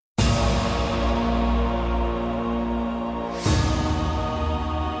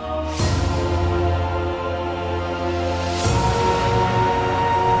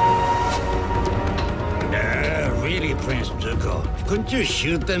Can't you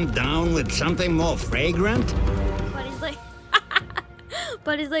shoot them down with something more fragrant?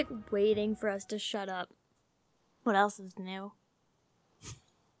 Buddy's like waiting for us to shut up. What else is new?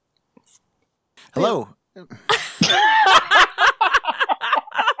 Hello.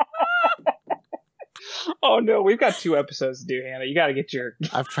 Oh no, we've got 2 episodes to do, Hannah. You gotta get your...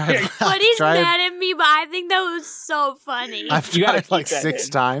 I've tried. Buddy's mad at me, but I think that was so funny. I've You gotta tried like keep that 6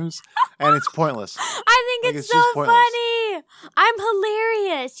 in. times, and it's pointless. I think Like, it's it's so just pointless. funny. I'm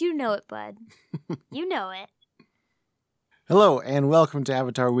hilarious. You know it, bud. You know it. Hello, and welcome to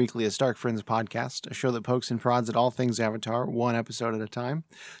Avatar Weekly, a Stark Friends podcast, a show that pokes and prods at all things Avatar, one episode at a time.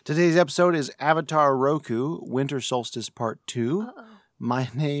 Today's episode is Avatar Roku, Winter Solstice Part 2. Uh-oh. My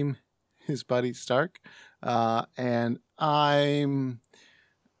name is Buddy Stark, and I'm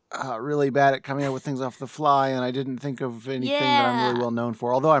really bad at coming up with things off the fly, and I didn't think of anything that I'm really Yeah. well known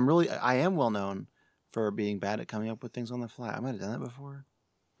for. Although I am well known for being bad at coming up with things on the fly. I might have done that before.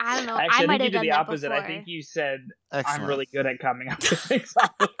 I don't know. Actually, I might think you have did done the that opposite. before. I think you said, Excellent. I'm really good at coming up with things on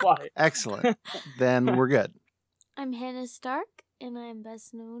the fly. Excellent. Then we're good. I'm Hannah Stark, and I'm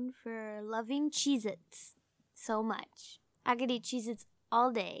best known for loving Cheez-Its so much. I could eat Cheez-Its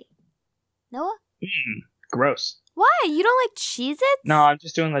all day. Noah? Gross. Why? You don't like Cheez-Its? No, I'm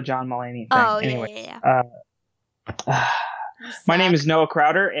just doing the John Mulaney thing. Oh, Anyway, yeah. You my name suck. is Noah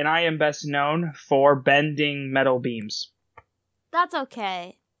Crowder, and I am best known for bending metal beams. That's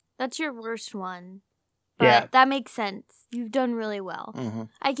okay. That's your worst one. But Yeah. that makes sense. You've done really well. Mm-hmm.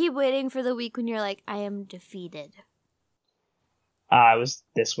 I keep waiting for the week when you're like, I am defeated. It was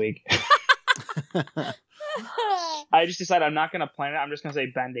this week. I just decided I'm not going to plan it. I'm just going to say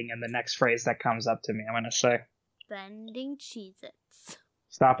bending in the next phrase that comes up to me. I'm going to say, Bending Cheez-Its.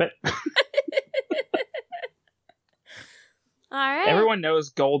 stop it. All right. Everyone knows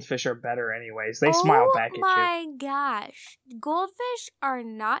goldfish are better anyways. They smile back at you. Oh my gosh. Goldfish are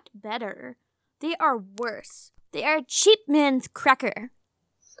not better. They are worse. They are a cheap man's cracker.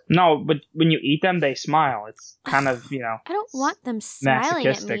 No, but when you eat them, they smile. It's kind of, I don't want them smiling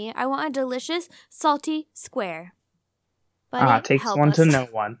at masochistic. me. I want a delicious, salty square. Buddy, Takes help one us. to know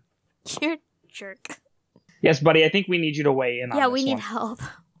one. You're a jerk. Yes, buddy, I think we need you to weigh in on Yeah, this we need one. help.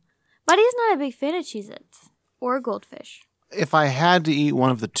 Buddy's not a big fan of Cheez-Its or goldfish. If I had to eat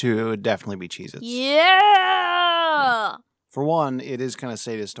one of the two, it would definitely be Cheez-Its. Yeah! For one, it is kind of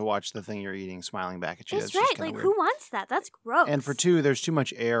sadist to watch the thing you're eating smiling back at you. That's just right. kinda Like, weird. who wants that? That's gross. And for two, there's too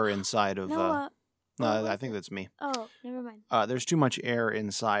much air inside of... Noah. what I was think it? that's me. Oh, never mind. There's too much air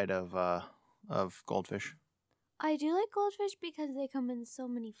inside of goldfish. I do like goldfish because they come in so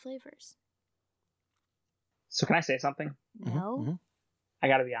many flavors. So can I say something? Mhm, No? mhm. I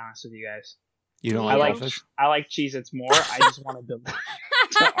gotta be honest with you guys. You don't I like like goldfish? I like Cheez-Its more. I just wanted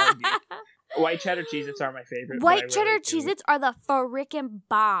to argue. White cheddar Cheez-Its are my favorite. but I White really cheddar do- Cheez-Its are the frickin'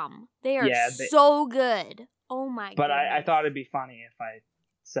 bomb. They are Yeah, so good. Oh my But goodness. I thought it'd be funny if I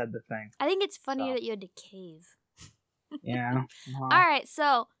said the thing. I think it's funnier So. that you had to cave. Yeah. All right,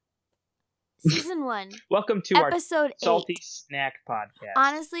 so season 1, Welcome to our episode 8. Salty Snack Podcast.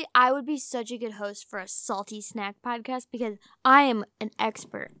 Honestly, I would be such a good host for a salty snack podcast because I am an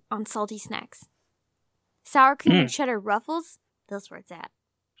expert on salty snacks. Sour cream and cheddar ruffles, that's where it's at.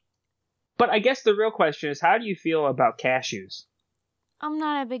 But I guess the real question is, how do you feel about cashews? I'm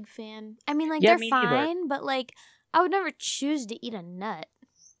not a big fan. I mean, like, Yeah, they're me neither. fine, but, like, I would never choose to eat a nut.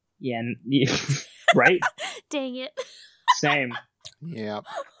 Yeah, right? Dang it. Same. Yeah.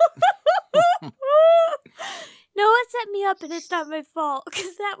 Noah set me up, and it's not my fault,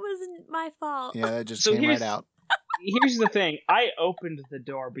 because that wasn't my fault. Yeah, that just So came right here's- out. Here's the thing. I opened the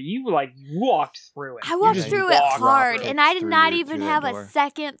door, but you walked through it. I You walked just through it walked hard, through it. and I did through not your- even through have that a door.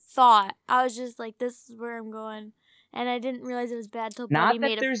 second thought. I was just like, this is where I'm going. And I didn't realize it was bad till Not Buddy that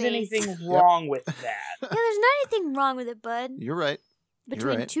made a there's face. anything wrong with that. Yeah, there's not anything wrong with it, bud. You're right.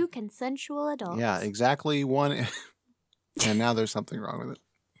 Between right. two consensual adults. Yeah, exactly one. And now there's something wrong with it.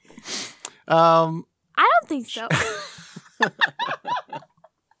 I don't think so.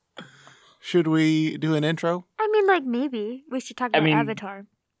 Should we do an intro? I mean, like, maybe we should talk I about mean, Avatar.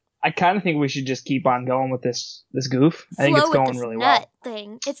 I kind of think we should just keep on going with this goof. I think Flow it's with going this really nut well.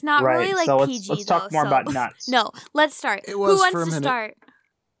 thing. It's not Right, really like so PG, let's talk though, more so- about nuts. No, let's start. It Who was wants for a to minute. start?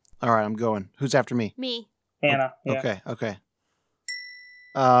 All right, I'm going. Who's after me? Me. Hannah. Yeah. Okay.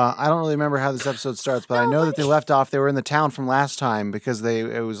 I don't really remember how this episode starts, but I No, know but- that they left off. They were in the town from last time because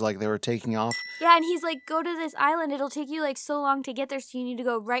it was like they were taking off. Yeah, and he's like, go to this island. It'll take you like so long to get there, so you need to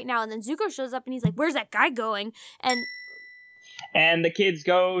go right now. And then Zuko shows up and he's like, where's that guy going? And And the kids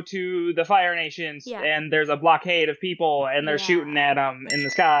go to the Fire Nations, Yeah. and there's a blockade of people, and they're Yeah. shooting at them in the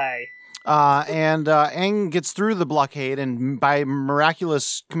sky. And Aang gets through the blockade, and by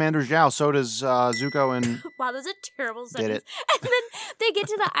miraculous Commander Zhao, so does Zuko and... Wow, those are terrible Did sentences. it. And then they get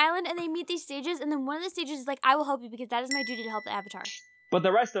to the island and they meet these stages, and then one of the stages is like, I will help you because that is my duty to help the Avatar. But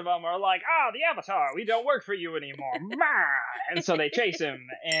the rest of them are like, the Avatar, we don't work for you anymore. And so they chase him,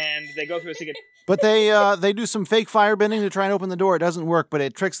 and they go through a secret. But they do some fake firebending to try and open the door. It doesn't work, but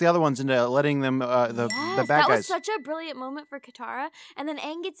it tricks the other ones into letting them, the bad that guys. was such a brilliant moment for Katara. And then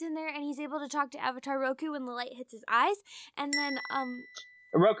Aang gets in there, and he's able to talk to Avatar Roku when the light hits his eyes. And then,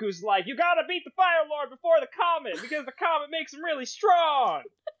 Roku's like, you gotta beat the Fire Lord before the comet, because the comet makes him really strong.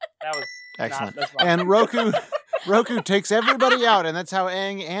 That was excellent. That's not And Roku takes everybody out, and that's how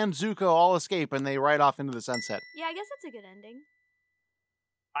Aang and Zuko all escape, and they ride off into the sunset. yeah, I guess that's a good ending.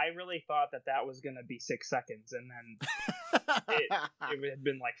 I really thought that was gonna be 6 seconds, and then it had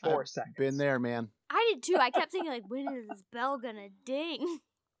been like 4 seconds. Been there, man. I did too. I kept thinking, like, when is this bell gonna ding?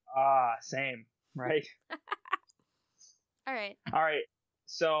 Same, right? All right. All right.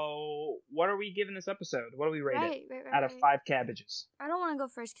 So, what are we giving this episode? What do we rate it Right, out of 5 cabbages? I don't want to go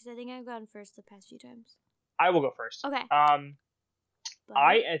first because I think I've gone first the past few times. I will go first. Okay.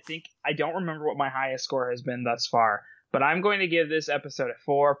 I think I don't remember what my highest score has been thus far, but I'm going to give this episode a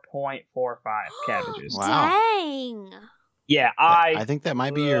 4.45 cabbages. Wow. Dang. Yeah, I think that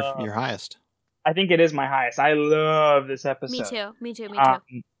might be your highest. I think it is my highest. I love this episode. Me too.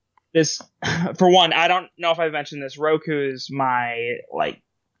 This, for one, I don't know if I've mentioned this. Roku is my,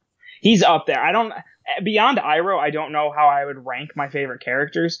 he's up there. Beyond Iroh, I don't know how I would rank my favorite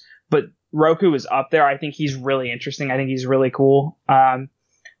characters, but Roku is up there. I think he's really interesting. I think he's really cool.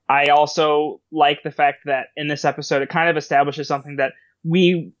 I also like the fact that in this episode, it kind of establishes something that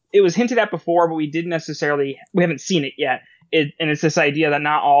it was hinted at before, but we haven't seen it yet. And it's this idea that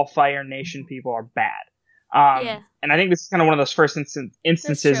not all Fire Nation people are bad. And I think this is kind of one of those first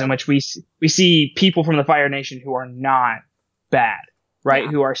instances in which we see people from the Fire Nation who are not bad, right? Yeah.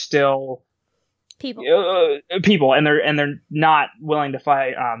 Who are still people, and they're not willing to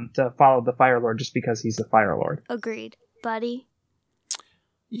fight to follow the Fire Lord just because he's the Fire Lord. Agreed, buddy.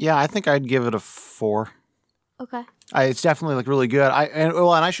 Yeah, I think I'd give it a 4. Okay. It's definitely really good.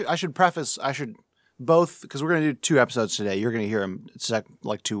 I should preface both, because we're going to do 2 episodes today. You're going to hear them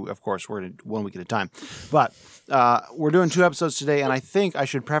 2, of course. We're going to 1 week at a time. But we're doing 2 episodes today, and I think I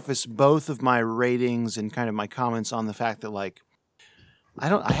should preface both of my ratings and kind of my comments on the fact that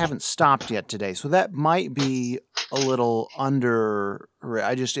I haven't stopped yet today, so that might be a little under.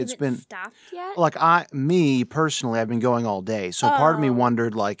 It's been stopped yet. Me personally, I've been going all day, so part of me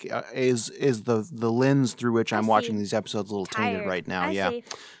wondered is the lens through which I'm watching these episodes a little tainted right now? I Yeah. see.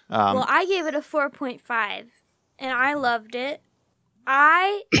 Well, I gave it a 4.5, and I loved it.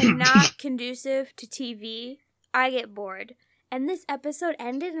 I am not conducive to TV. I get bored. And this episode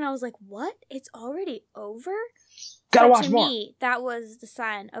ended, and I was like, what? It's already over? Gotta So watch to more. me, that was the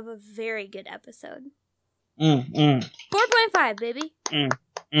sign of a very good episode. 4.5, 4.5, baby.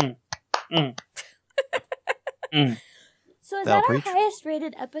 So is That'll that preach. our highest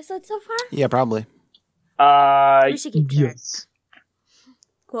rated episode so far? Yeah, probably. We should keep track. Yes.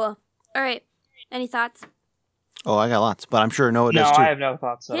 Cool. All right. Any thoughts? Oh, I got lots, but I'm sure Noah No, does too. I have no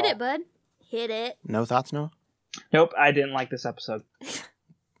thoughts at Hit all. it, bud. Hit it. No thoughts, Noah? Nope, I didn't like this episode.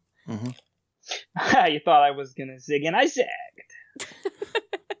 Mm-hmm. You thought I was gonna zig, and I zagged.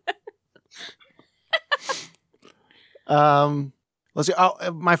 Let's see.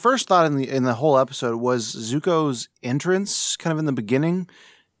 My first thought in the whole episode was Zuko's entrance, kind of in the beginning,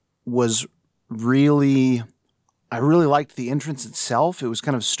 was really. I really liked the entrance itself. It was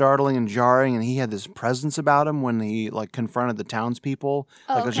kind of startling and jarring, and he had this presence about him when he confronted the townspeople.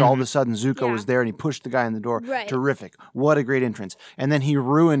 All of a sudden, Zuko was there, and he pushed the guy in the door. Right. Terrific! What a great entrance! And then he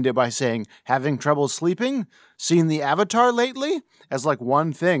ruined it by saying, "Having trouble sleeping? Seen the Avatar lately?" As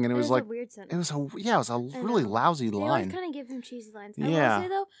one thing, and it was a weird sentence. it was a really lousy They always line. kind of give him cheesy lines. Yeah. I will say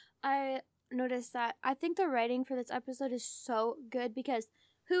though, I noticed that I think the writing for this episode is so good because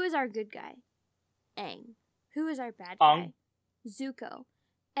who is our good guy? Aang. Who is our bad guy? Zuko.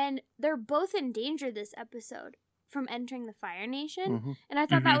 And they're both in danger this episode from entering the Fire Nation. Mhm. And I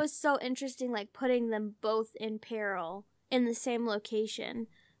thought that was so interesting, putting them both in peril in the same location.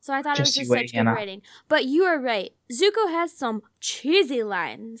 So I thought it was just such good writing. But you are right. Zuko has some cheesy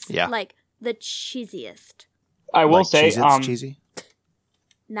lines. Yeah. The cheesiest. I will say, Cheez-Its cheesy.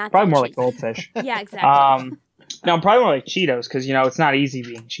 Not probably that more like cheesy. Goldfish. Yeah, exactly. No, probably more like Cheetos, because it's not easy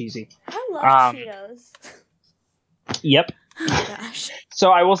being cheesy. I love Cheetos. Yep. Oh my gosh.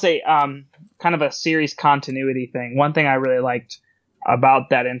 So I will say, kind of a series continuity thing. One thing I really liked about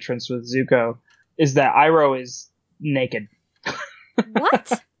that entrance with Zuko is that Iroh is naked.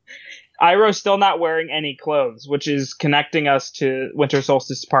 What? Iroh's still not wearing any clothes, which is connecting us to Winter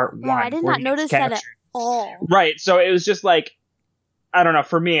Solstice Part 1. Wow, I did where not he gets notice that at captured. all. Right, so it was just like, I don't know,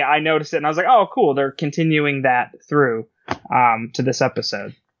 for me, I noticed it and I was like, oh, cool, they're continuing that through to this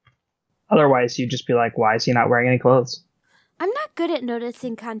episode. Otherwise, you'd just be like, why is he not wearing any clothes? I'm not good at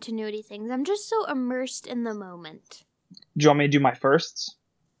noticing continuity things. I'm just so immersed in the moment. Do you want me to do my firsts?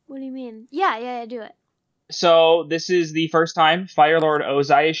 What do you mean? Yeah, do it. So, this is the first time Fire Lord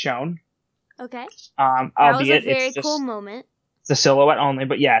Ozai is shown. Okay. That was Albeit a very it's just cool moment. the silhouette only,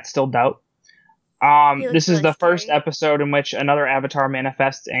 but yeah, it's still dope. He looks This is really the first scary. episode in which another avatar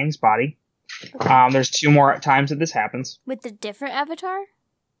manifests Aang's body. There's 2 more times that this happens. With the different avatar?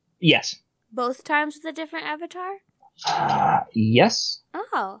 Yes. Both times with a different avatar? Yes.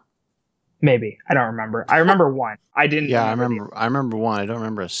 Oh. Maybe. I don't remember. I remember one. I didn't. Yeah, I the- remember one. I don't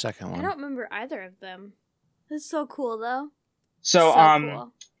remember a second I one. don't remember either of them. It's so cool, though. So,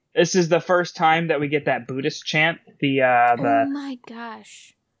 cool. this is the first time that we get that Buddhist chant. Oh my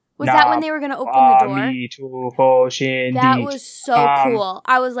gosh. Was that when they were going to open the door? That was so cool.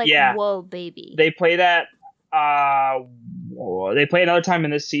 I was like, yeah. whoa, baby. They play that. They play another time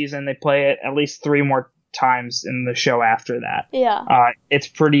in this season. They play it at least 3 more times in the show after that. Yeah. It's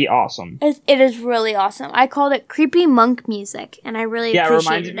pretty awesome. It is really awesome. I called it creepy monk music, and I really Yeah, it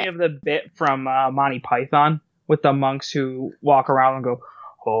appreciated reminded me of the bit from Monty Python with the monks who walk around and go,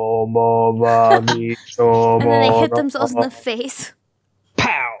 And then they hit themselves in the face.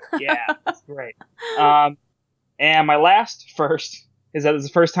 Pow! Yeah, that's great. And my last first is that it's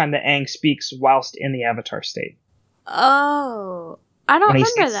the first time that Aang speaks whilst in the Avatar state. Oh. I don't When he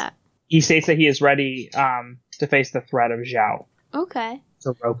remember states- that. He states that he is ready to face the threat of Zhao. Okay.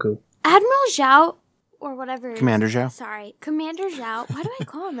 So Roku. Admiral Zhao, or whatever. Commander Zhao. Sorry. Commander Zhao. Why do I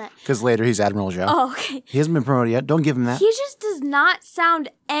call him that? Because later he's Admiral Zhao. Oh, okay. He hasn't been promoted yet. Don't give him that. He just does not sound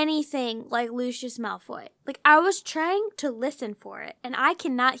anything like Lucius Malfoy. Like, I was trying to listen for it, and I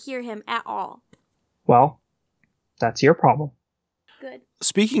cannot hear him at all. Well, that's your problem. Good.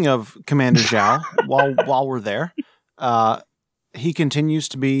 Speaking of Commander Zhao, while we're there, he continues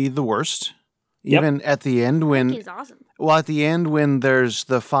to be the worst. Yep. Even at the end when He's awesome. at the end when there's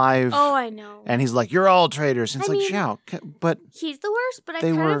the 5 Oh, I know. and he's like, "You're all traitors." And it's I like, mean, Zhao, but He's the worst, but I they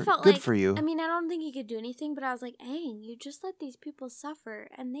kind were of felt good like, for you. I mean, I don't think he could do anything, but I was like, Aang, you just let these people suffer,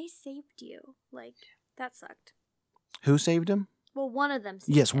 and they saved you. Like, that sucked. Who saved him? Well, one of them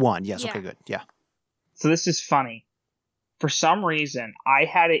saved Yes, him. one. Yes, Yeah. okay, good. Yeah. So this is funny. For some reason, I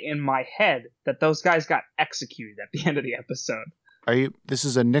had it in my head that those guys got executed at the end of the episode. This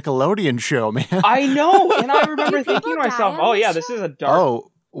is a Nickelodeon show, man. I know, and I remember Do people thinking to myself, die on "Oh this yeah, show? this is a dark."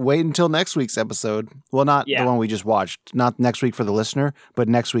 Oh, wait until next week's episode. Well, not Yeah. the one we just watched. Not next week for the listener, but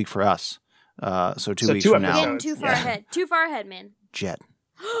next week for us. So 2 So weeks 2 from You're now. getting too far Yeah. ahead. Too far ahead, man. Jet.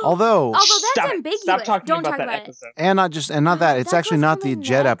 Although that's Stop it. ambiguous. Stop talking Don't about talk that about it. episode. and not that. It's That actually was not the coming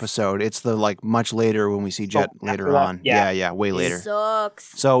Jet next. episode. It's the much later when we see Jet Oh, later after that? on. Yeah. Yeah, way later.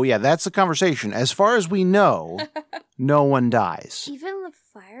 Sucks. So yeah, that's the conversation. As far as we know, no one dies. Even the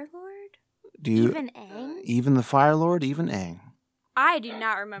Fire Lord? Do you? Even Aang? Even the Fire Lord, even Aang. I do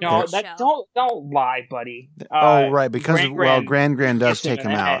not remember No, that that show. don't lie, buddy. Oh right, because Gran Gran does hits him take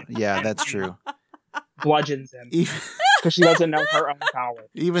in him the out. head. Yeah, that's true. bludgeons him Even, because she doesn't know her own power.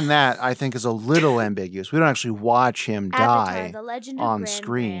 even that I think is a little ambiguous. We don't actually watch him Avatar, die the Legend of on Gran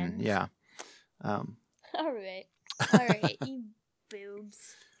screen. Gran. Yeah. All right, you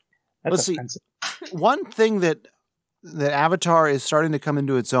boobs. That's Let's see. offensive. One thing that Avatar is starting to come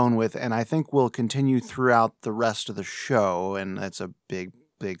into its own with, and I think will continue throughout the rest of the show, and that's a big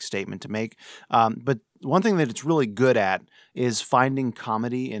statement to make. But one thing that it's really good at is finding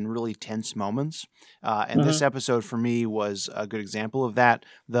comedy in really tense moments. And this episode for me was a good example of that.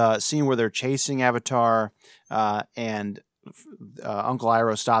 The scene where they're chasing Avatar and Uncle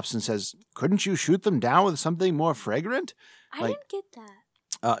Iroh stops and says, "Couldn't you shoot them down with something more fragrant?" I Like- didn't get that.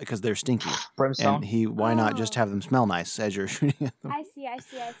 Because they're stinky. Brimstone. And why not just Oh. have them smell nice as you're shooting at them? I see.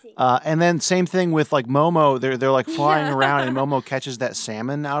 And then same thing with like Momo. They're like flying Yeah. around, and Momo catches that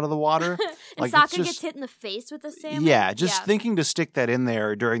salmon out of the water. And Like, Sokka it's just- gets hit in the face with a salmon. Yeah, just thinking to stick that in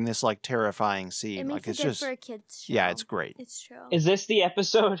there during this like terrifying scene. It Like makes it it's good just for a kid's show. yeah, it's great. It's true. Is this the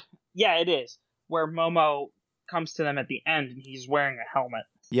episode? Yeah, it is. Where Momo comes to them at the end and he's wearing a helmet.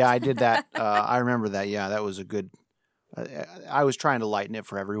 Yeah, I did that. I remember that. Yeah, that was a good. I was trying to lighten it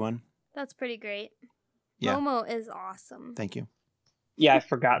for everyone. That's pretty great. Yeah. Momo is awesome. Thank you. Yeah, I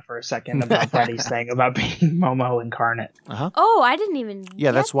forgot for a second about Freddy's thing about being Momo incarnate. Oh, I didn't even. Yeah,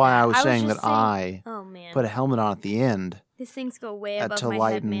 get that's why that. I was saying that just I Oh man, put a helmet on at the end these things go way above to my head,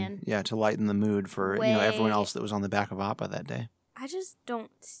 lighten. man. Yeah, to lighten the mood for everyone Way- else that was on the back of Appa that day. I just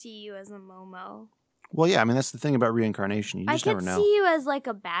don't see you as a Momo. Well, yeah, I mean, that's the thing about reincarnation. You just I never could know. see you as like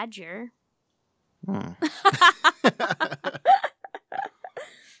a badger.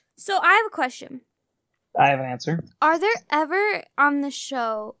 So I have a question. I have an answer. Are there ever on the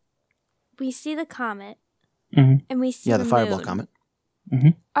show, we see the comet, Mhm. and we see Yeah, the the Fireball moon. Comet.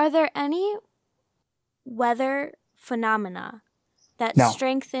 Are there any weather phenomena that No.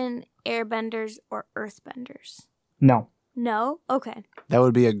 strengthen airbenders or earthbenders? No. No? Okay. That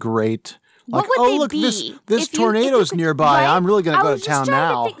would be a great... What Like, would oh, they look, be? this if you tornado's could- nearby. right? I'm really going to I go was to just town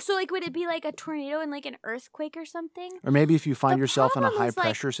trying now. To think, so, like, would it be like a tornado and like an earthquake or something? Or maybe if you find The yourself in a problem is, like,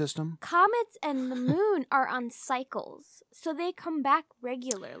 high-pressure system. Comets and the moon are on cycles, so they come back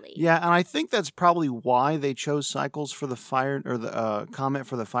regularly. Yeah, and I think that's probably why they chose cycles for the fire or the comet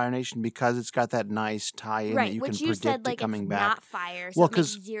for the Fire Nation, because it's got that nice tie-in that Right, you which can you predict said it like coming it's back. not fire, so Well, it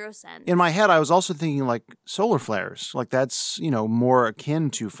makes 'cause zero sense. In my head, I was also thinking like solar flares, like that's more akin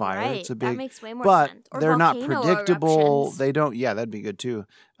to fire. Right, It's a that big, makes way more but sense. Or they're not volcano predictable. eruptions. They don't. Yeah, that'd be good too.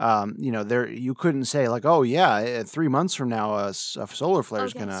 You couldn't say like, oh yeah, 3 months from now, a solar flare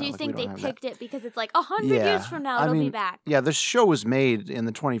is Okay, gonna. so you like, we think don't they have that. picked it because it's like 100 years from now I it'll be mean, back. Yeah, this show was made in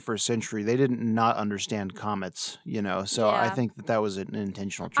the 21st century. They didn't not understand comets, so I Yeah. think that was an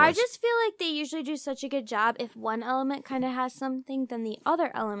intentional choice. I just feel like they usually do such a good job. If one element kind of has something, then the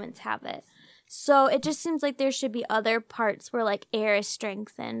other elements have it. So it just seems like there should be other parts where like air is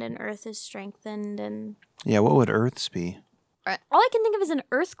strengthened and earth is strengthened, and Yeah, what would Earth's be? all I can think of is an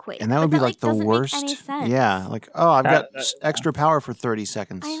earthquake. And that but would be like the doesn't worst. Make any sense. Yeah, like I've got That- extra power for 30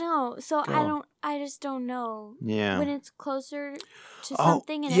 seconds. I know. So Go. I just don't know. Yeah. When it's closer to Oh,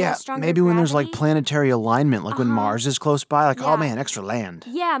 something and it yeah. has stronger Maybe when there's like gravity. planetary alignment, like when Uh-huh. Mars is close by, like, Yeah. oh man, extra land.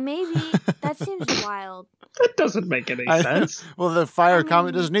 Yeah, maybe. That seems wild. That doesn't make any sense. Well, the fire I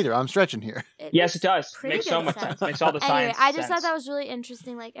comet mean- doesn't either. I'm stretching here. Yes, makes it does. pretty Makes so good much sense. Makes all the Anyway, science I just thought sense. that was really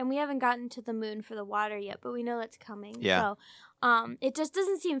interesting. Like, and we haven't gotten to the moon for the water yet, but we know that's coming. Yeah. So, it just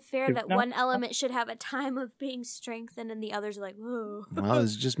doesn't seem fair Dude, that no. one element should have a time of being strengthened and the others are like, whoa. Well,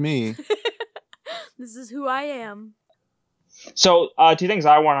 it's just me. This is who I am. So, two things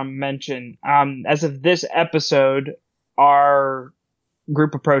I want to mention. As of this episode, our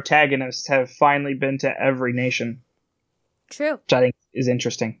group of protagonists have finally been to every nation, True. which I think is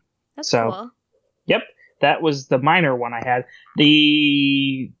interesting. That's So- cool. Yep, that was the minor one I had.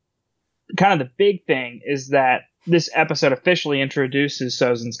 The kind of the big thing is that this episode officially introduces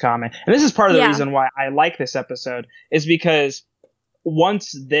Sozin's Comet. And this is part of the Yeah. reason why I like this episode, is because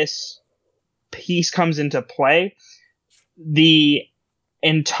once this piece comes into play, the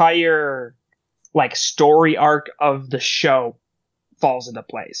entire story arc of the show falls into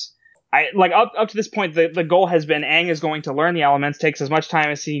place. Up to this point, the goal has been Aang is going to learn the elements, takes as much time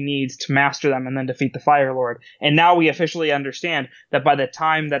as he needs to master them, and then defeat the Fire Lord. And now we officially understand that by the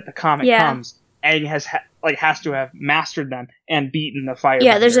time that the comet Yeah. comes, Aang has to have mastered them and beaten the Fire.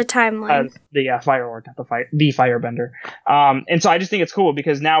 Yeah, there's a timeline. The Fire Lord, not the Firebender. And so I just think it's cool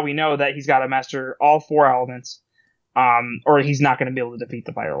because now we know that he's got to master all 4 elements, or he's not going to be able to defeat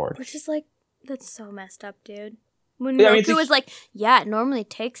the Fire Lord. Which is like, that's so messed up, dude. When Yeah, I mean, it's Roku a- was like, yeah, it normally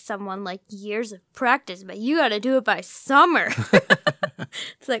takes someone like years of practice, but you gotta do it by summer.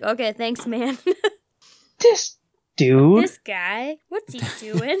 It's like, okay, thanks, man. This dude. This guy, what's he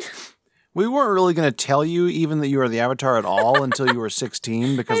doing? We weren't really going to tell you even that you were the Avatar at all until you were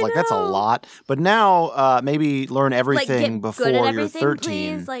 16 because I that's a know. lot. But now maybe learn Like, everything get before good at you're everything,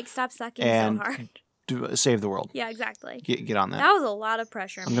 13 please. Like, stop sucking and so hard. save the world. Yeah, exactly. Get on that. That was a lot of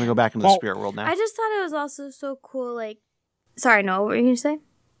pressure. I'm going to go back into the Well, spirit world now. I just thought it was also so cool. Like, sorry, Noah, what were you gonna say?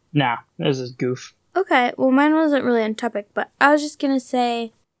 Nah, this is goof. Okay, well, mine wasn't really on topic, but I was just gonna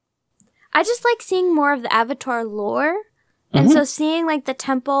say, I just like seeing more of the Avatar lore. And Mm-hmm. so seeing, like, the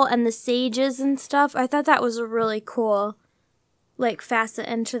temple and the sages and stuff, I thought that was a really cool, like, facet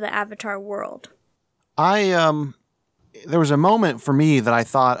into the Avatar world. There was a moment for me that I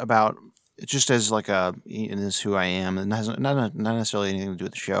thought about just as like and this is who I am, and it has not necessarily anything to do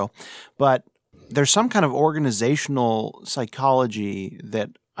with the show, but there's some kind of organizational psychology that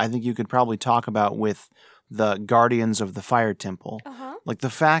I think you could probably talk about with the Guardians of the Fire Temple. Uh-huh. Like the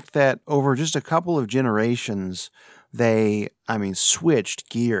fact that over just a couple of generations, they switched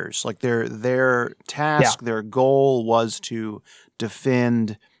gears. Like their task, their goal was to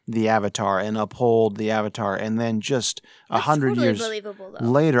defend the Avatar and uphold the Avatar, and then just 100 totally years believable, though.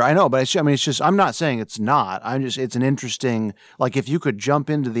 later, I know, but it's just, I'm not saying it's not. It's an interesting, like if you could jump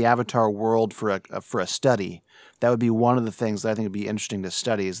into the Avatar world for a study, that would be one of the things that I think would be interesting to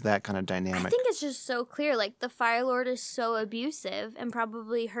study, is that kind of dynamic. I think it's just so clear. Like, the Fire Lord is so abusive and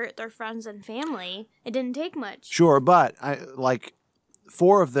probably hurt their friends and family. It didn't take much. Sure, but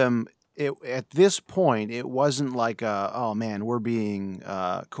four of them. At this point, it wasn't like, oh man, we're being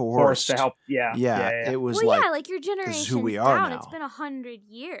coerced. Forced to help. Yeah. It was Well, like, yeah, like your generation's this is who we are down. now. It's been 100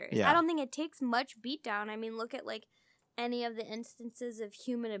 years. Yeah. I don't think it takes much beatdown. I mean, look at like any of the instances of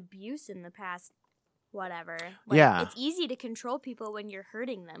human abuse in the past. Whatever. Like, Yeah. It's easy to control people when you're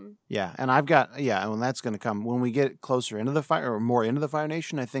hurting them. Yeah, and and that's going to come when we get closer into the Fire, or more into the Fire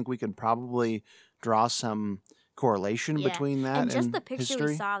Nation. I think we could probably draw some correlation between that and just the picture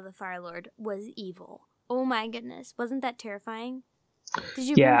history. we saw of the Fire Lord was evil. Oh my goodness, wasn't that terrifying? Did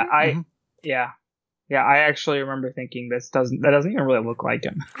you? Yeah, remember? I actually remember thinking that doesn't even really look like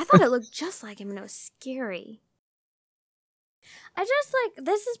him. I thought it looked just like him, and it was scary. I just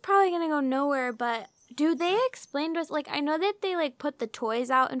this is probably gonna go nowhere, but do they explain to us? Like, I know that they put the toys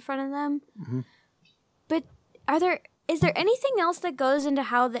out in front of them, but is there anything else that goes into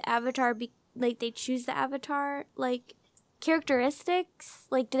how the Avatar they choose the Avatar, characteristics?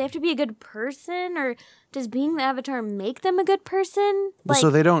 Like, do they have to be a good person, or does being the Avatar make them a good person? So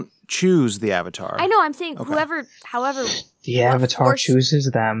they don't choose the Avatar. I know, I'm saying Okay. however The Avatar chooses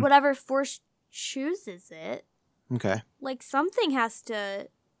them. whatever force chooses it. Okay. Like, something has to.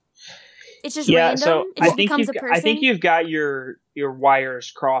 It's just Yeah, random. so It just becomes a person. I think you've got your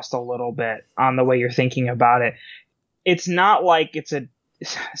wires crossed a little bit on the way you're thinking about it. It's not like it's a.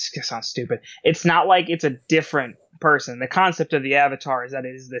 This sounds stupid. It's not like it's a different person. The concept of the Avatar is that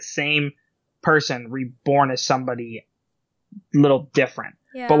it is the same person reborn as somebody little different.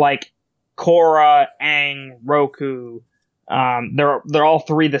 Yeah. But like Korra, Aang, Roku, they're all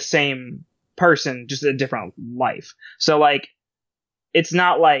three the same person, just a different life. So like, it's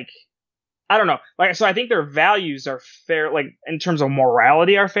not like, I don't know. Like, so I think their values are fair, like in terms of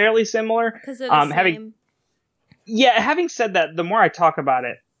morality, are fairly similar. Because they're the same. Having said that, the more I talk about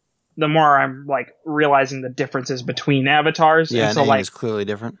it, the more I'm like realizing the differences between avatars. Yeah, and so Aang like is clearly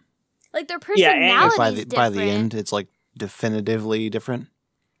different. Like, their Yeah, and personality By the end, it's like definitively different.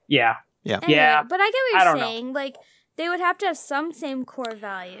 yeah, Anyway, yeah. But I get I what don't you're know. saying. Like, they would have to have some same core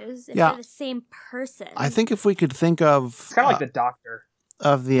values if Yeah. they're the same person. I think if we could think of It's kind of like the Doctor.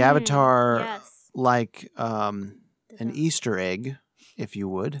 of the Avatar Yes. like an Easter egg, if you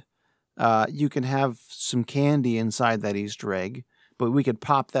would, you can have some candy inside that Easter egg, but we could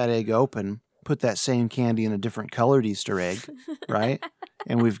pop that egg open, put that same candy in a different colored Easter egg, right?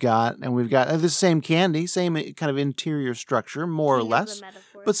 And we've got the same candy, same kind of interior structure, more or King of the less,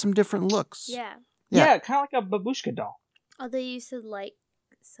 metaphors. but some different looks. Yeah. Yeah, kind of like a babushka doll. Although you said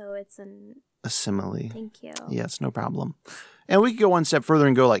so it's an. A simile. Thank you. Yes, no problem. And we could go one step further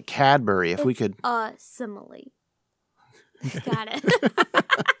and go like Cadbury, if we could. A simile. Got it.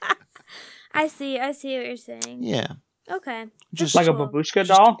 I see what you're saying. Yeah. Okay. Just Like a cool. babushka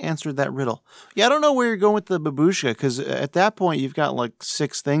Just doll? answered that riddle. Yeah, I don't know where you're going with the babushka, because at that point you've got like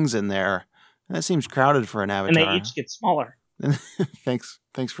 6 things in there. That seems crowded for an And avatar. they each get smaller. Thanks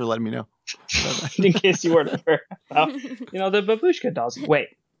for letting me know. In case you weren't aware. The babushka dolls. Wait,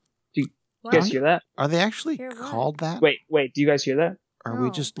 do you guys hear that? Are they actually Hear what? called that? Wait, do you guys hear that? Are we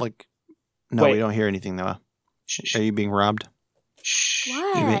No. just like? No, Wait. we don't hear anything though. Shh. Are you being robbed? Shh.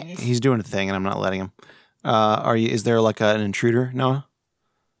 What? He's doing a thing, and I'm not letting him. Are you? Is there like an intruder, Noah?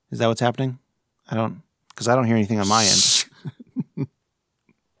 Is that what's happening? Because I don't hear anything on my end.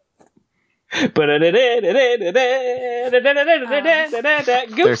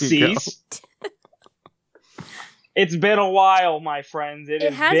 Goopsies. It's been a while, my friends. It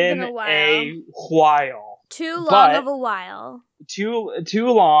has been a while. Too long But- of a while. Too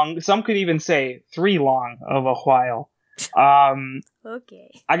long. Some could even say 3 long of a while.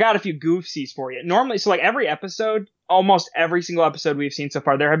 Okay. I got a few goofsies for you. Normally, so like every episode, almost every single episode we've seen so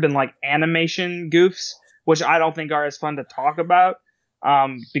far, there have been like animation goofs, which I don't think are as fun to talk about.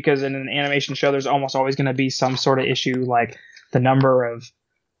 Because in an animation show, there's almost always going to be some sort of issue, like the number of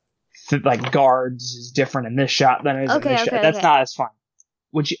like guards is different in this shot than it is in this shot. That's not as fun.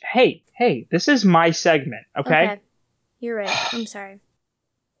 Would you? Hey, this is my segment, okay? You're right. I'm sorry.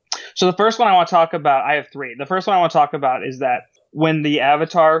 So the first one I want to talk about, I have 3. The first one I want to talk about is that when the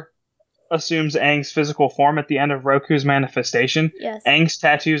Avatar assumes Aang's physical form at the end of Roku's manifestation, Yes. Aang's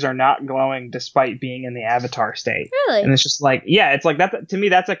tattoos are not glowing despite being in the Avatar state. Really? And it's just like, yeah, it's like that. To me,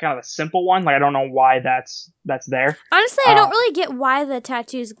 that's a kind of a simple one. Like, I don't know why that's there. Honestly, I don't really get why the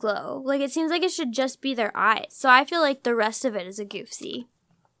tattoos glow. Like, it seems like it should just be their eyes. So I feel like the rest of it is a goofy.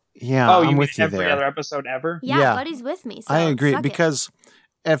 Yeah, Oh, I'm you with mean you every there. other episode ever? Yeah, Yeah. Buddy's with me. So I agree suck it. because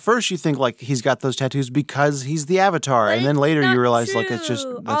at first you think like he's got those tattoos because he's the Avatar, But and then it's later you not realize like it's just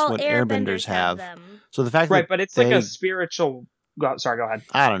true. that's All what airbenders have. them. So the fact Right, that but it's like they- a spiritual. Sorry, go ahead.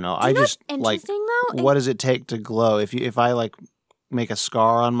 I don't know. Do you I know just what's like interesting though? what does it take to glow? If I like make a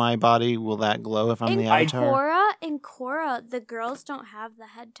scar on my body, will that glow if I'm the Avatar? In Korra, the girls don't have the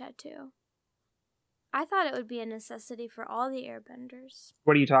head tattoo. I thought it would be a necessity for all the airbenders.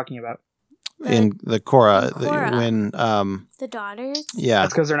 What are you talking about? In the Korra, in Korra. when The daughters? yeah,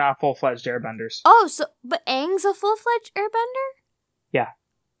 That's because they're not full-fledged airbenders. Oh, but Aang's a full-fledged airbender? Yeah.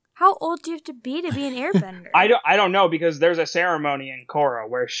 How old do you have to be an airbender? I don't know because there's a ceremony in Korra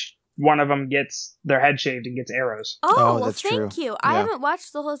where one of them gets their head shaved and gets arrows. Oh, Oh, well, that's thank true. you. I Yeah. haven't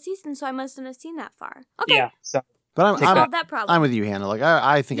watched the whole season, so I mustn't have seen that far. Okay, Yeah, so but Take solve that problem. I'm with you, Hannah. Like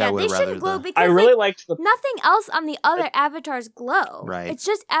I think I yeah, would they rather shouldn't glow the because I really like, liked the. nothing else on the other avatars glow. Right. It's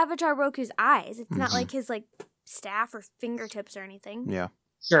just Avatar Roku's eyes. It's not Mhm. like his like staff or fingertips or anything. yeah.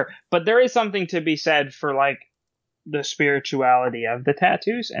 Sure, but there is something to be said for like the spirituality of the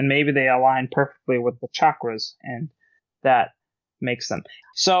tattoos, and maybe they align perfectly with the chakras, and that makes them.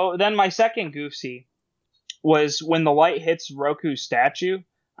 So then my second goofy was when the light hits Roku's statue,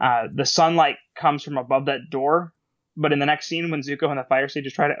 the sunlight comes from above that door, but in the next scene when Zuko and the fire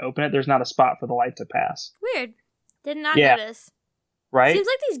sages try to open it, there's not a spot for the light to pass. Weird. Did not Yeah. notice. Right? Seems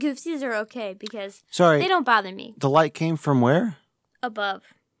like these goofsies are okay because Sorry, they don't bother me. the light came from where? Above.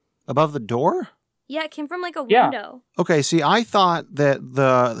 Above the door? Yeah, it came from like a Yeah. window. Okay, see, I thought that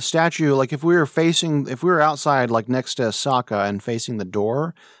the statue, like if we were outside, like next to Sokka and facing the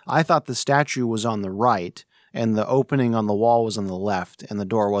door, I thought the statue was on the right and the opening on the wall was on the left, and the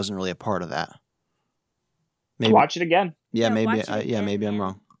door wasn't really a part of that. Maybe, Watch it again. yeah, Yeah, maybe, watch it again, maybe I'm man.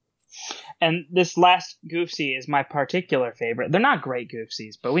 wrong. And this last goofy is my particular favorite. They're not great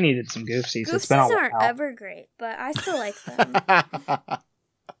goofsies, but we needed some goofsies. It's been a Goofsies aren't while. ever great, but I still like them.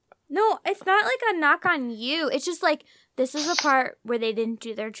 No, it's not like a knock on you. It's just like this is a part where they didn't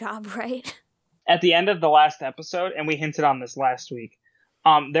do their job right. At the end of the last episode, and we hinted on this last week,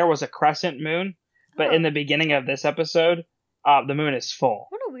 there was a crescent moon, but Oh. in the beginning of this episode, the moon is full.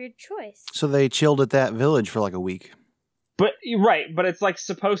 What a weird choice. So they chilled at that village for like a week. But right, but it's like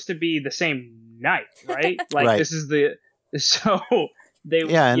supposed to be the same night, right? Like Right. this is the so they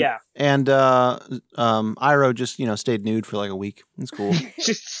Yeah, and Iroh just stayed nude for like a week. It's cool.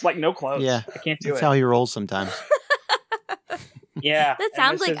 just like no clothes. Yeah. I can't do That's it. how he rolls sometimes. Yeah, That and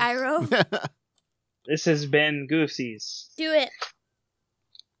sounds this like is- Iroh. This has been Goofsies. Do it.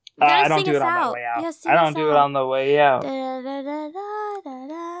 You gotta I don't sing do it us on the out. way out. Yeah, sing I don't us do it out. on the way out.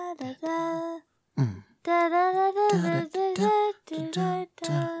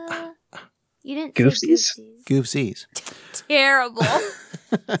 You didn't Goofsies? say goofsies. Goofsies. Terrible.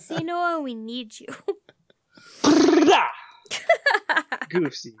 See, Noah, we need you.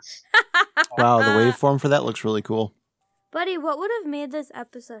 Goofsies. Wow, the waveform for that looks really cool. Buddy, what would have made this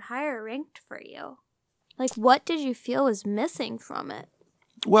episode higher ranked for you? Like, what did you feel was missing from it?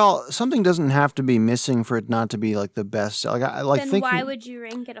 Well, something doesn't have to be missing for it not to be like the best. Like I like Then thinking. why would you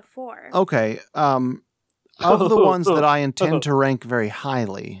rank it a 4? Okay, of the ones that I intend to rank very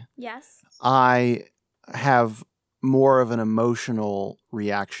highly, Yes. I have more of an emotional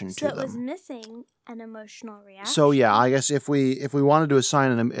reaction So to it was them. missing an emotional reaction. So yeah, I guess if we wanted to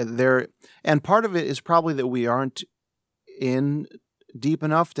assign them there, and part of it is probably that we aren't in deep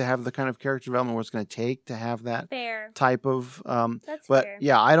enough to have the kind of character development where it's going to take to have that Fair. type of. That's But fair.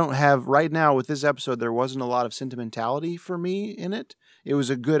 yeah, I don't have right now with this episode. There wasn't a lot of sentimentality for me in it. It was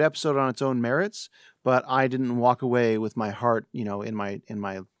a good episode on its own merits, but I didn't walk away with my heart, in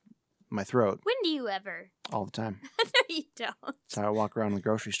my throat When do you ever? all the time. No, you don't. That's how I walk around the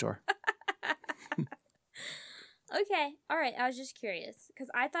grocery store. Okay, all right. I was just curious because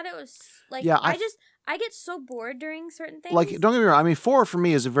I thought it was like Yeah, I get so bored during certain things. Like, don't get me wrong. I mean, 4 for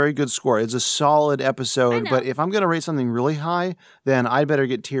me is a very good score. It's a solid episode. But know. if I'm going to rate something really high, then I'd better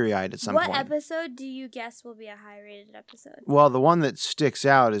get teary-eyed at some what point. episode do you guess will be a high rated episode? Well, the one that sticks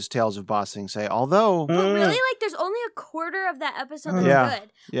out is Tales of Ba Sing Se. Although, But really, like, there's only a quarter of that episode that's Yeah,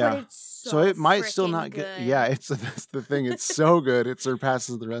 good. yeah. But it's So it might still freaking not good. get. Yeah, that's the thing. It's so good. It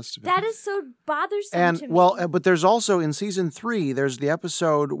surpasses the rest of it. That is so bothersome And to me. well, but there's also in season 3, there's the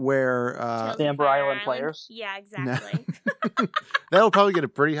episode where Tales of Amber Fire Island players. Yeah, exactly. That'll probably get a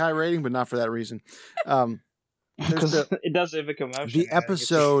pretty high rating, but not for that reason. There's It does evoke emotion. the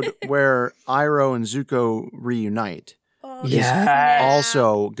episode where Iroh and Zuko reunite. Oh, is Yes.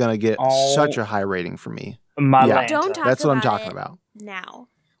 also gonna get Oh. such a high rating for me. My Yeah. land. Don't talk That's what I'm about talking it about. now.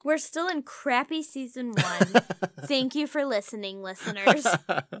 We're still in crappy season 1. Thank you for listening, listeners.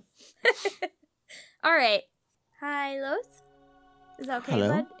 All right. Hi, Los. Is that okay, Hello.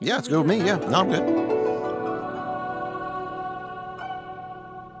 bud? Yeah, Should it's we good with do me. it Yeah, now? no, I'm good.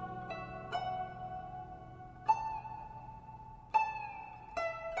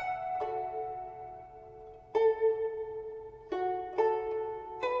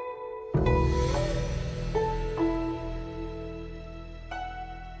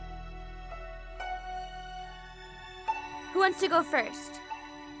 Who wants to go first?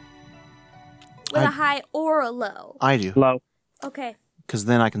 With I- a high or a low? I do, Low. Okay. because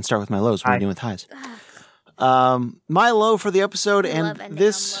then I can start with my lows when High. we're doing with highs. Ugh, My low for the episode, I and love ending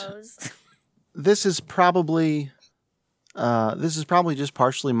this on lows. this is probably just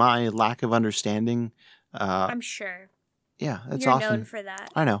partially my lack of understanding. I'm sure. Yeah, it's You're often. known for that,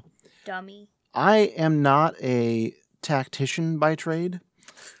 I know. dummy. I am not a tactician by trade,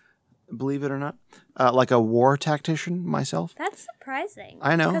 believe it or not. Like a war tactician myself. That's surprising.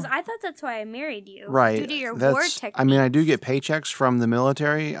 I know. Because I thought that's why I married you. Right. Due to your war That's. techniques. I mean, I do get paychecks from the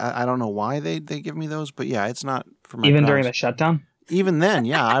military. I don't know why they give me those, but yeah, it's not for my. Even during prowess. the shutdown. Even then,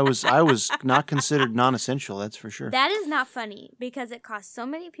 yeah, I was not considered non-essential. That's for sure. That is not funny because it costs so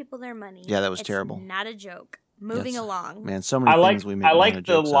many people their money. Yeah, that was It's terrible. Not a joke. Moving That's- along. Man, so many I like things we make. I like minor the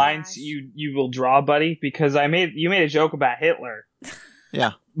jokes of. lines Gosh. you will draw, buddy, because you made a joke about Hitler.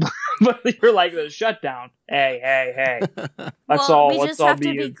 Yeah. But you're like the shutdown. Hey. Let's Well, all we let's just all have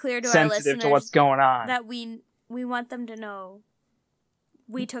to be be clear to our sensitive listeners to what's going on. that we want them to know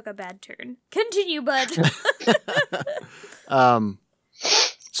we took a bad turn. Continue, bud.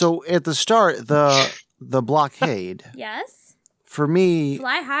 So at the start, the blockade Yes. for me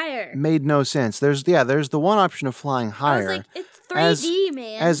Fly higher. made no sense. There's the one option of flying I higher. was like, it's 3D,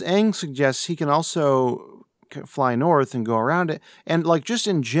 man. As Aang suggests, he can also fly north and go around it. And like just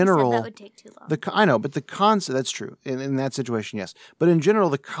in You said general, that would take too long. I know, but the concept, that's true. In that situation, yes. But in general,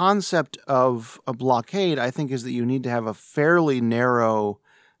 the concept of a blockade, I think, is that you need to have a fairly narrow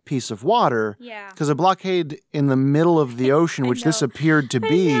piece of water. Yeah. Because a blockade in the middle of the ocean, I which this know. appeared to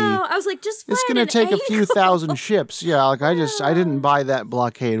be, I know. I was like, just fly it's at going to an take a few angle. thousand ships. Yeah, like I didn't buy that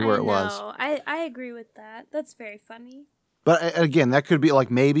blockade where I it was. know. I agree with that. That's very funny. But again, that could be like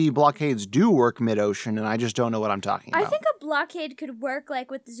maybe blockades do work mid-ocean, and I just don't know what I'm talking about. I think a blockade could work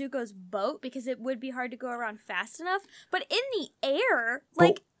like with Zuko's boat because it would be hard to go around fast enough. But in the air, But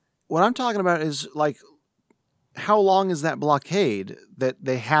like what I'm talking about is like, how long is that blockade that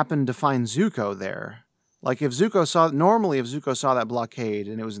they happened to find Zuko there? Like if Zuko saw that blockade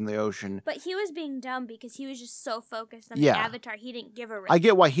and it was in the ocean, but he was being dumb because he was just so focused on Yeah. the Avatar, he didn't give a rip. I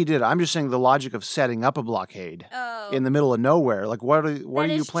get why he did it. I'm just saying the logic of setting up a blockade Oh, in the middle of nowhere. Like what are that you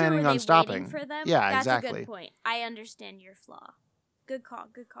is true. planning Were on they stopping? waiting for them? Yeah, That's exactly. a good point. I understand your flaw. Good call.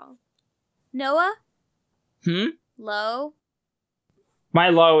 Good call. Noah, low. My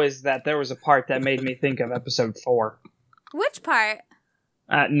low is that there was a part that made me think of episode 4. Which part?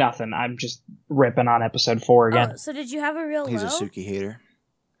 Nothing. I'm just ripping on episode 4 again. Oh, so did you have a real He's low? a Suki hater.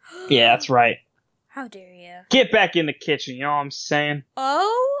 Yeah, that's right. How dare you? Get back in the kitchen, you know what I'm saying?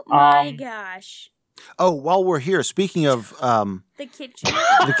 Oh my Um, gosh. Oh, while we're here, speaking of The kitchen.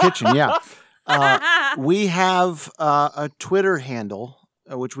 the kitchen, yeah. We have a Twitter handle,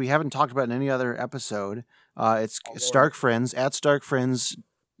 which we haven't talked about in any other episode. It's Lord. Stark Friends, at Stark Friends.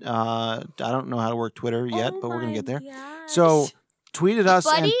 I don't know how to work Twitter yet, but we're going to get there. So tweet at us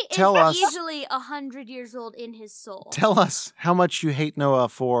Buddy and tell is us easily 100 years old in his soul. tell us how much you hate Noah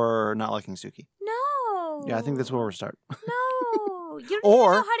for not liking Suki. No. Yeah, I think that's where we'll start. No. You don't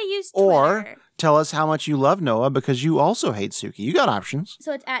Or- even know how to use Twitter. Or tell us how much you love Noah because you also hate Suki. You got options.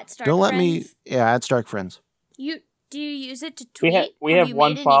 So it's at Stark Don't let Friends. me. Yeah, at Stark Friends. Do you use it to We tweet? we have you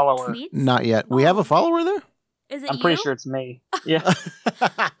one made any follower. tweets? Not yet. We have a follower there. Is it I'm you? pretty sure it's me. Yeah.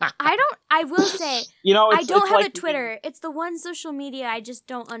 I will say, You know, I it's, don't it's have like a Twitter. It's the one social media I just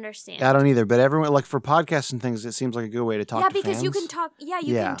don't understand. I don't either, but everyone like for podcasts and things, it seems like a good way to talk yeah, to because fans. you can talk. Yeah,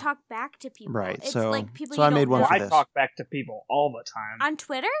 you Yeah. can talk back to people. Right, It's so- like people so you I made don't one know. for I this. talk back to people all the time. On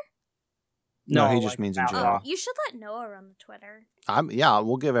Twitter? No, he like just means in out general. loud. You should let Noah run the Twitter. Yeah,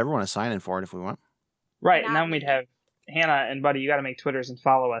 we'll give everyone a sign in for it if we want. Right, and Not then we'd me. have Hannah and Buddy. You got to make Twitters and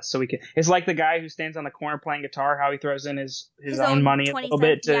follow us so we can. It's like the guy who stands on the corner playing guitar. How he throws in his own money a 20 little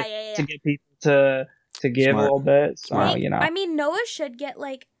bit cents. to Yeah. to get people to give Smart. a little bit. So Smart. you know, I mean, Noah should get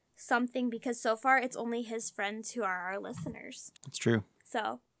like something because so far it's only his friends who are our listeners. It's true.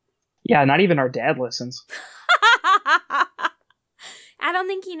 So. Yeah, not even our dad listens. I don't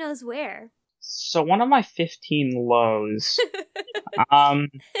think he knows where. So one of my 15 lows.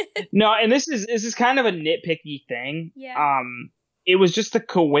 No, and this is kind of a nitpicky thing. Yeah. It was just the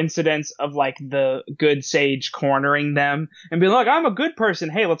coincidence of like the good sage cornering them and being like, I'm a good person.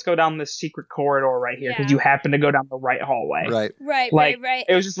 Hey, let's go down this secret corridor right here because you happen to go down the right hallway. Right. Right.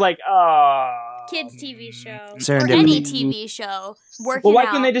 It was just like, kids TV show. Serendipity. Or any TV show. Working well, why out.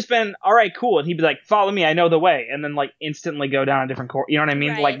 couldn't they just been, all right, cool. And he'd be like, follow me. I know the way. And then like instantly go down a different corridor. You know what I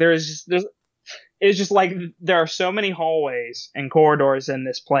mean? Right. Like it's just like there are so many hallways and corridors in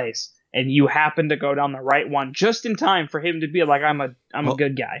this place. And you happen to go down the right one just in time for him to be like, I'm a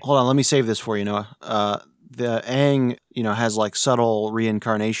good guy. Hold on, let me save this for you, Noah. The Aang, has like subtle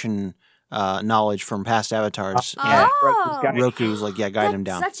reincarnation knowledge from past avatars. Oh. And Roku's like, guide him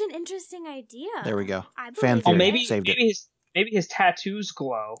down. That's such an interesting idea. There we go. I Fan believe theory. it. Saved it. Maybe his tattoos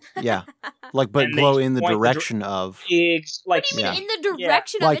glow. Yeah, like but And they glow in the point the direction of. What do you mean in the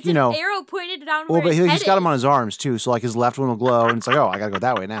direction of? Like, It's an arrow pointed down Well, where but his he's head got them on is. his arms too, so like his left one will glow, and it's like, oh, I gotta go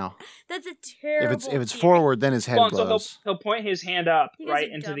that way now. That's a terrible. If it's theory. forward, then his head Well, glows. so he'll point his hand up You guys right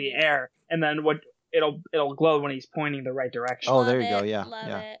are into the dummies. air, and then it'll glow when he's pointing the right direction. Oh, Love there you go, it, yeah, Love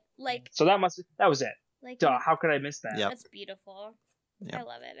yeah. it. Like So that was it. Duh, how could I miss that? Yep. That's beautiful. Yep. I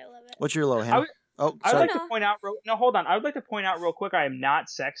love it. I love it. What's your low, Hannah? I would sorry. like to point out. No, hold on. I would like to point out real quick. I am not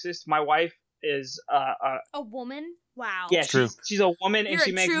sexist. My wife is A woman? Wow. yeah, True. she's a woman and You're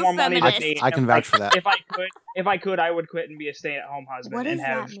she a makes true more money than feminist. me. I can and, vouch for that. If I could, I would quit and be a stay-at-home husband What and does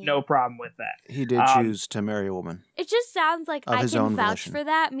have that mean? no problem with that. He did choose to marry a woman. It just sounds like Of I his can own vouch volition. for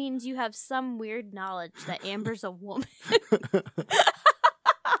that means you have some weird knowledge that Amber's a woman.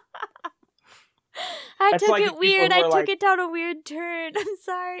 I That's took like the it people weird. who I are took like- it down a weird turn. I'm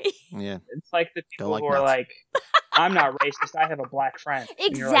sorry. Yeah. It's like the people like who are nuts. like, I'm not racist. I have a black friend.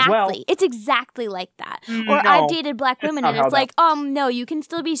 And you're Exactly. like, well, It's exactly like that. Or no, I've dated black that's women not and how it's that like, no, you can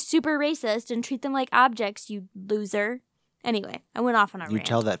still be super racist and treat them like objects, you loser. Anyway, I went off on a You rant.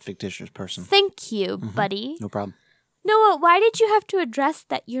 tell that fictitious person. Thank you, Mhm. buddy. No problem. Noah, why did you have to address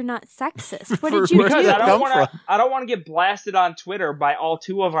that you're not sexist? What For- did you where do? did because that come from? I don't want to get blasted on Twitter by all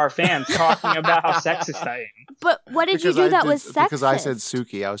two of our fans talking about how sexist I am. But what did you do that was sexist? Because I said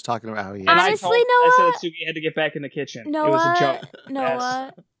Suki. I was talking about how he And Honestly, I Noah- said that Suki had to get back in the kitchen. It was a joke.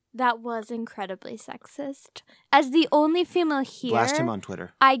 Noah, that was incredibly sexist. As the only female here, blast him on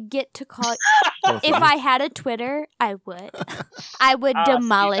Twitter. I get to call. Both If of I had a Twitter, I would. I would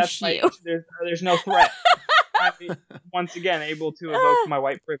demolish See, you. there's no threat. I'm once again able to evoke my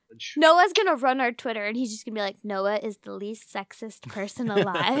white privilege. Noah's gonna run our Twitter, and he's just gonna be like, "Noah is the least sexist person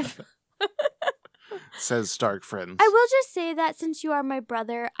alive." Says Stark Friends. I will just say that since you are my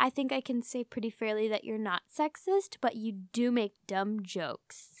brother, I think I can say pretty fairly that you're not sexist, but you do make dumb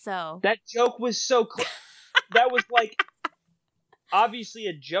jokes. So That joke was so that was like obviously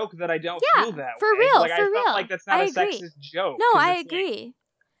a joke that I don't Yeah, feel that for way. real, Like, I for felt real. like that's not I a agree. sexist joke. no, 'cause I it's like, agree.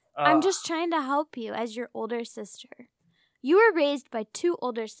 I'm ugh. just trying to help you as your older sister. You were raised by two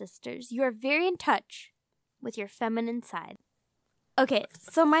older sisters. You are very in touch with your feminine side. Okay,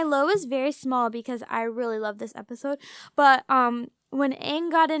 so my low is very small because I really love this episode. But when Aang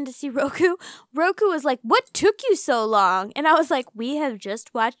got in to see Roku, Roku was like, "What took you so long?" And I was like, "We have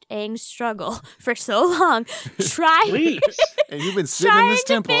just watched Aang struggle for so long, trying Please. And you've been sitting in trying this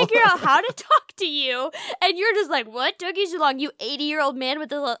to temple. figure out how to talk to you, and you're just like, what took you so long, you 80-year-old man with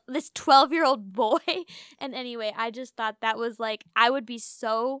this 12-year-old boy?" And anyway, I just thought that was like, I would be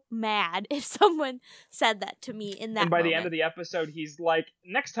so mad if someone said that to me in that And by the moment. end of the episode, he's like,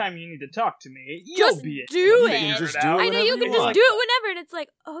 "Next time you need to talk to me, you'll Just be do able to it. figure Just it do out." it I know you whenever can you just want. do it whenever, and it's like,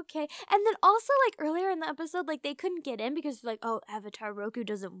 okay. And then also, like, earlier in the episode, like, they couldn't get in because, like, oh, Avatar Roku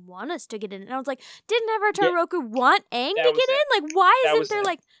doesn't want us to get in. And I was like, didn't Avatar Yeah. Roku want Aang That to was get it. in? Like, why That isn't was there, it.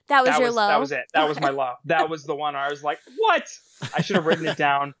 like, that was your low? That was it. That was my low. That was the one where I was like, "What?" I should have written it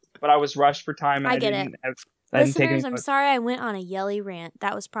down, but I was rushed for time, and I I, get didn't. I didn't take any Listeners, I'm notes. sorry I went on a yelly rant.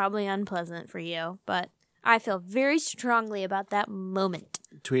 That was probably unpleasant for you, but I feel very strongly about that moment.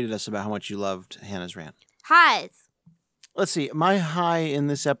 Tweeted us about how much you loved Hannah's rant. Highs. Let's see. My high in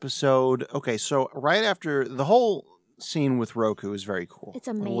this episode. Okay, so right after the whole scene with Roku is very cool. It's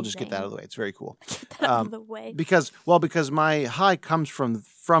We'll just get that out amazing. of the way. It's very cool. Get that out of the way. Because my high comes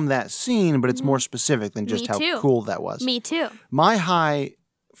from that scene, but it's more specific than just Me how too. cool that was. Me too. My high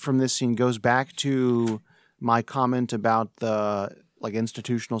from this scene goes back to my comment about the like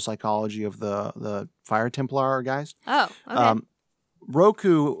institutional psychology of the Fire Templar guys. Oh, okay.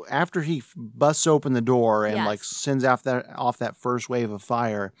 Roku, after he busts open the door and Yes. like sends off that first wave of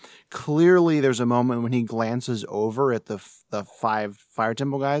fire, clearly there's a moment when he glances over at the 5 fire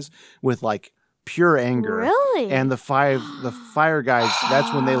temple guys with like pure anger. Really? And the fire guys,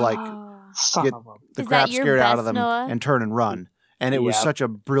 that's when they like Son get of a... the Is crap that your scared out best, of them Noah? and turn and run. And it was Yep. such a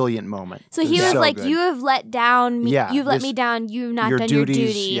brilliant moment. So It he was so like, good. "You have let down me. Yeah, You've let this- me down. You've not your done your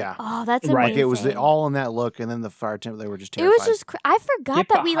duties, duty." yeah. Oh, that's Right. amazing. Like it was all in that look, and then the fire temple, they were just It terrified. was just. I forgot Get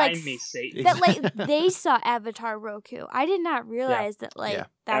that we like behind me, Satan. that like they saw Avatar Roku. I did not realize that like Yeah.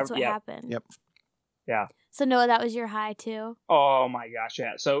 that's what Yeah. happened. Yep. Yeah. So Noah, that was your high too. Oh my gosh,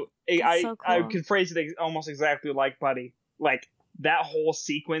 yeah. So That's I so I cool. could phrase it almost exactly like Buddy. Like that whole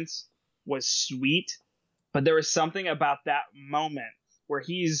sequence was sweet, but there was something about that moment where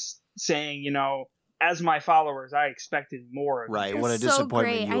he's saying, you know, as my followers, I expected more of you. Right. That's What a so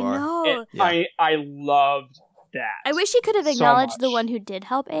disappointment great. you I are. know. Yeah. I loved that. I wish he could have so acknowledged the much. one who did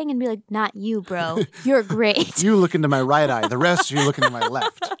help Aang and be like, "Not you, bro. You're great." You look into my right eye. The rest of you looking to my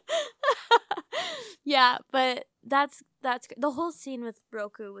left. Yeah, but that's the whole scene with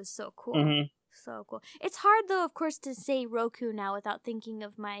Roku was so cool. Mhm. So cool. It's hard though, of course, to say Roku now without thinking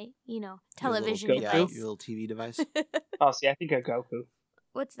of my, television Your little device. Your little TV device. Oh, see, I think of Goku.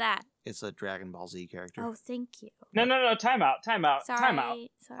 What's that? It's a Dragon Ball Z character. Oh, thank you. No, time out. Sorry.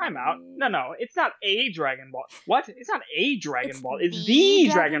 Time out. No, it's not a Dragon Ball. What? It's not a Dragon It's Ball. It's the the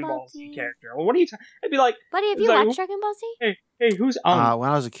Dragon Dragon Ball Ball Z Z. character. Well, what are you talking? I'd be like, Buddy, have It's you like- watched Dragon Ball Z? hey, who's When I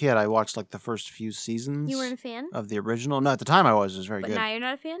was a kid, I watched like the first few seasons You weren't a fan? of the original. No, at the time I was. It was very But good. now you're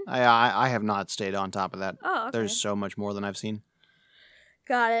not a fan? I have not stayed on top of that. Oh, okay. There's so much more than I've seen.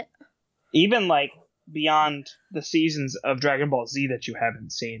 Got it. even like beyond the seasons of Dragon Ball Z that you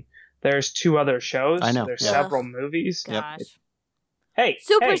haven't seen. There's 2 other shows. I know, There's yeah. several movies. Yep. Gosh. Hey,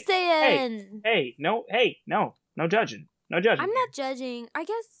 Super hey, Saiyan! no judging. No judging. I'm not judging. I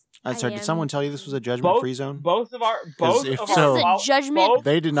guess. I'm sorry, I did am. someone tell you this was a judgment-free zone? Both of our if This so- is a judgment.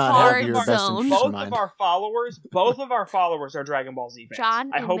 They did not hard have your best zone. interest in both of mind. our followers are Dragon Ball Z fans.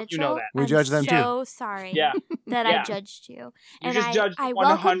 John I and hope Mitchell, you know that. We I'm judge them, too. so sorry Yeah. that Yeah. I judged you. You And just judged I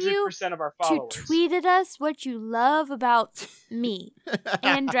welcome 100% you of our to followers. tweet at us what you love about me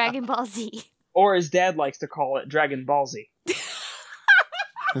and Dragon Ball Z. Or as Dad likes to call it, Dragon Ball Z.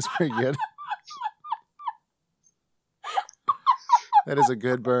 That's pretty good. That is a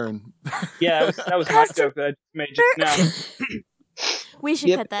good burn. Yeah, that was my joke that I made just now. We should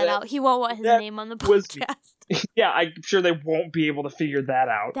Yep, cut that out. He won't want his that name on the was- podcast. Yeah, I'm sure they won't be able to figure that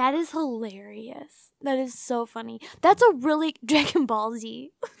out. That is hilarious. That is so funny. That's a really Dragon Ball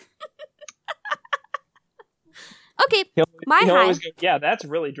Z. Okay, my He'll high. always go, yeah, that's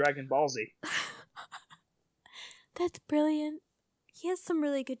really Dragon Ball Z. That's brilliant. He has some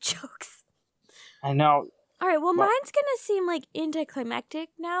really good jokes. I know. All right, well, Well- mine's gonna seem like anticlimactic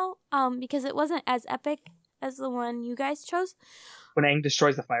now, because it wasn't as epic as the one you guys chose. When Aang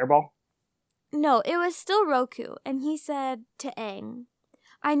destroys the fireball. No, it was still Roku, and he said to Aang,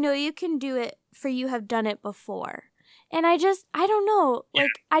 "I know you can do it, for you have done it before." And I don't know, Yeah.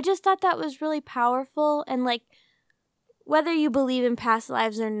 like, I just thought that was really powerful, and like, whether you believe in past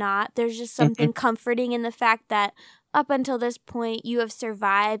lives or not, there's just something comforting in the fact that up until this point, you have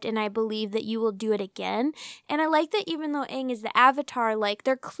survived, and I believe that you will do it again. And I like that even though Aang is the Avatar, like,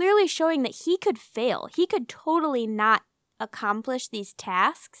 they're clearly showing that he could fail. He could totally not accomplish these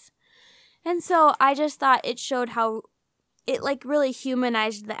tasks. And so I just thought it showed how it, like, really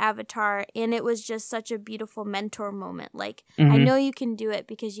humanized the Avatar, and it was just such a beautiful mentor moment. Like, I Mhm. know you can do it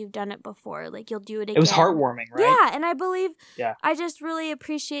because you've done it before. Like, you'll do it again. It was heartwarming, right? Yeah, and I believe Yeah. I just really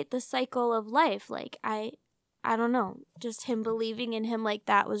appreciate the cycle of life. Like I don't know, just him believing in him like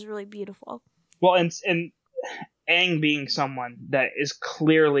that was really beautiful. Well, and Aang being someone that is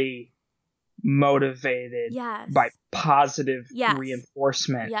clearly motivated Yes. by positive Yes.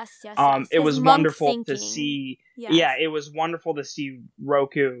 reinforcement. Yes, yes. It His was monk wonderful thinking. to see. Yes. Yeah, it was wonderful to see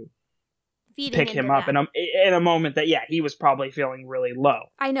Roku Feeding pick into him up that. in a moment that he was probably feeling really low.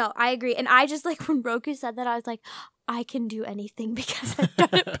 I know, I agree. And I just like when Roku said that, I was like, I can do anything because I've done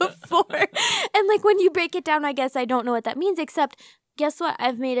it before. And like when you break it down, I guess I don't know what that means, except guess what?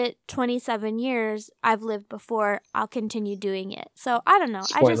 I've made it 27 years. I've lived before. I'll continue doing it. So I don't know.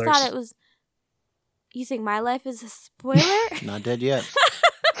 I just thought Spoilers. it was. You think my life is a spoiler? Not dead yet.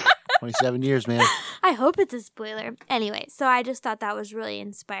 27 years, man. I hope it's a spoiler. Anyway, so I just thought that was really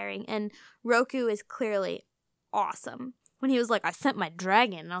inspiring. And Roku is clearly awesome. When he was like, I sent my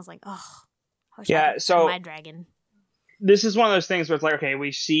dragon. And I was like, oh, I wish I Yeah, could so- send my dragon. This is one of those things where it's like, okay,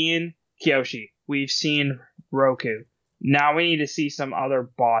 we've seen Kyoshi, we've seen Roku. Now we need to see some other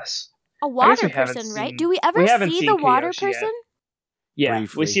boss. A water we haven't person, right? seen- Do we ever we haven't see seen the water Kyoshi yet. person? Yeah,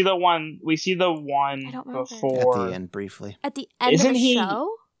 briefly. we see the one I don't remember. before. At the end, briefly. At the end Isn't of the he- show?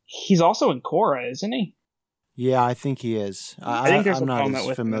 He's also in Korra, isn't he? Yeah, I think he is. I think there's I'm a not moment as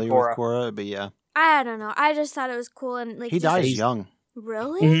with him in familiar with Korra, but yeah. I don't know. I just thought it was cool and like He just, dies like, young.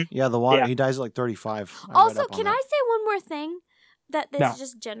 Really? Mhm. Yeah, the water. Yeah. He dies at like 35. read Also, up on can that. I say one more thing? That this No. is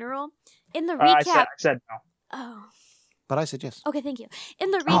just general. In the I recap. said no. Oh. But I said yes. Okay, thank you.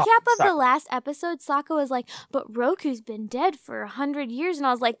 In the Oh, recap of the sorry. last episode, Sokka was like, but Roku's been dead for 100 years. And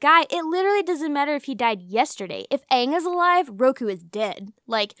I was like, guy, it literally doesn't matter if he died yesterday. If Aang is alive, Roku is dead.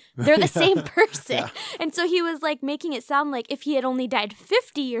 Like, they're the same person. Yeah. And so he was like making it sound like if he had only died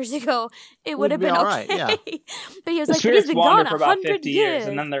 50 years ago, it would Would have be been all okay. right, yeah. But he was The like, but he's spirits been wander gone for about 100 50 years,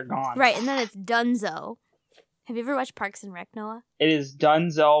 and then they're gone. Right, and then it's Dunzo. Have you ever watched Parks and Rec, Noah? It is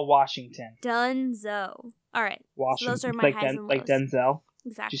Denzel Washington. Dunzo. All right. Washington. those are my like, highs and like lows. Denzel.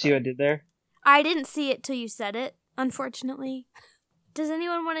 Exactly. Did you see what I did there? I didn't see it till you said it, unfortunately. Does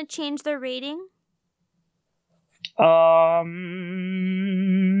anyone want to change their rating?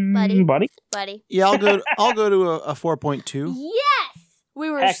 Buddy. Buddy. Yeah, I'll go to a 4.2. Yes! We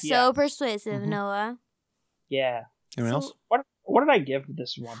were Heck so yeah. persuasive, Mhm. Noah. Yeah. Anyone So- else? What did I give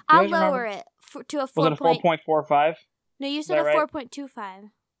this one? Do you I'll guys remember? lower it to a Was 4. it a 4.45? No, you Is said that a right?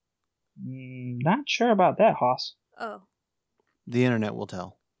 4.25. Not sure about that, Hoss. Oh. The internet will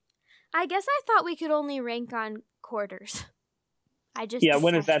tell. I guess I thought we could only rank on quarters. I just Yeah,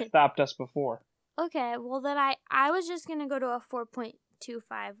 when has that decided- stopped us before? Okay, well then I was just gonna go to a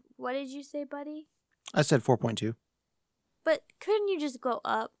 4.25. What did you say, buddy? I said 4.2. But couldn't you just go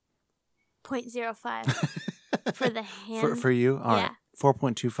up 0.05 for the hand? For you? All right. Yeah.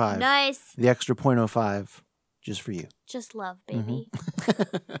 4.25. Nice. The extra 0.05 just for you. Just love, Mhm. baby.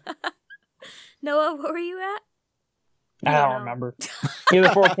 Noah, what were you at? I don't don't know. remember. Either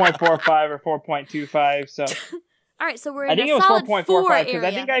 4.45 or 4.25. So All right, so we're I in think a it was solid 4.45 4 because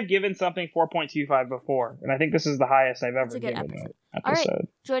I think I've given something 4.25 before, and I think this is the highest I've It's ever a good given episode. an All right. episode.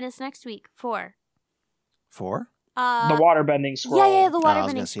 Join us next week. 4. 4? The waterbending scroll. Yeah, the I was water going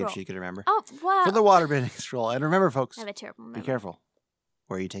bending to see scroll. if she could remember. Oh, wow. For the water bending scroll. And remember, folks, I have a terrible memory. be careful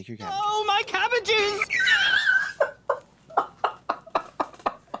where you take your cabbage. Oh, my cabbages!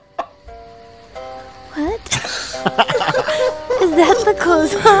 What? Is that the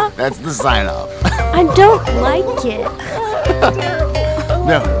close up? That's the sign off. I don't like it.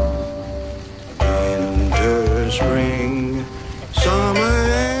 No. Winter, spring, summer,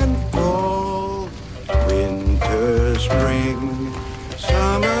 and fall. Winter, spring,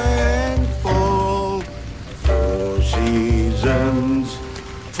 summer, and fall. 4 seasons,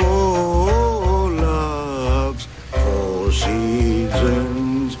 4